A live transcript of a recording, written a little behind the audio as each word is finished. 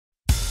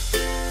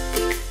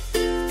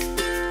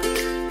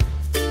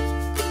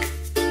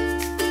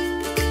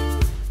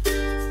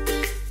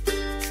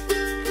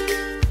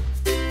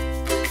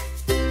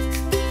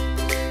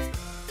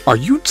Are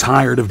you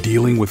tired of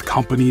dealing with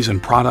companies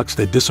and products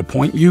that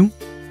disappoint you?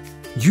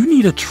 You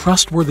need a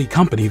trustworthy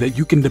company that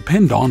you can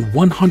depend on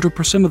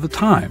 100% of the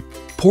time.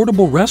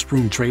 Portable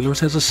Restroom Trailers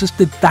has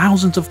assisted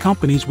thousands of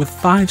companies with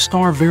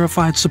 5-star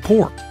verified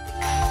support.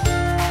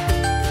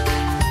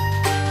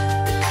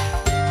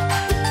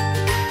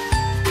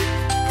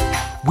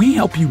 We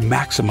help you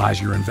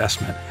maximize your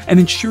investment and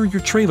ensure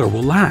your trailer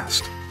will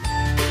last.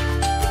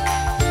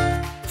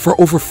 For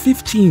over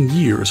 15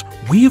 years,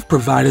 we have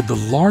provided the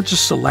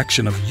largest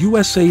selection of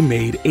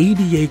USA-made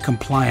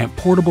ADA-compliant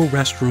portable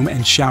restroom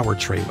and shower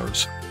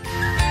trailers.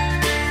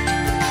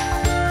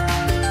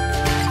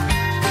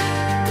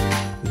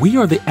 We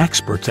are the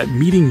experts at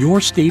meeting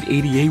your state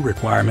ADA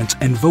requirements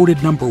and voted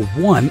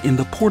 #1 in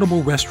the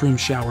portable restroom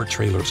shower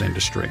trailers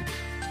industry.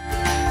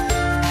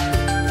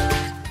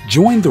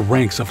 Join the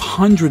ranks of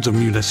hundreds of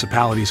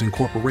municipalities and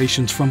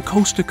corporations from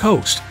coast to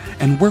coast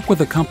and work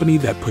with a company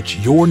that puts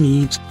your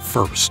needs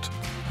first.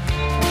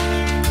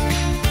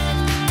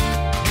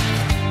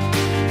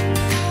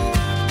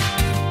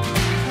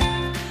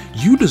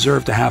 You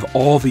deserve to have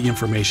all the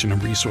information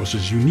and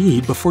resources you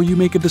need before you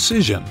make a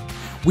decision.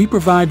 We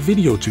provide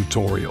video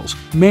tutorials,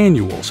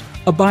 manuals,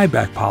 a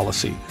buyback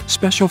policy,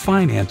 special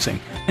financing,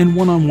 and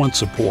one-on-one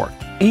support.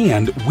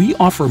 And we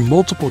offer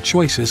multiple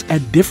choices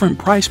at different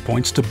price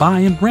points to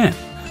buy and rent,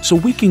 so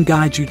we can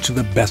guide you to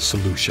the best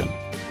solution.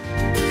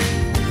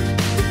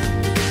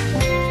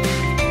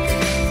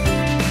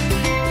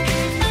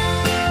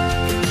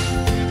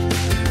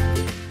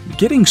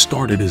 Getting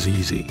started is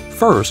easy.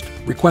 First,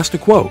 request a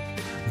quote.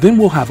 Then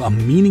we'll have a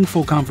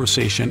meaningful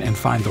conversation and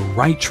find the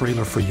right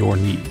trailer for your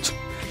needs.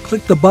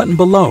 Click the button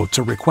below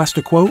to request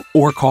a quote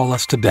or call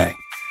us today.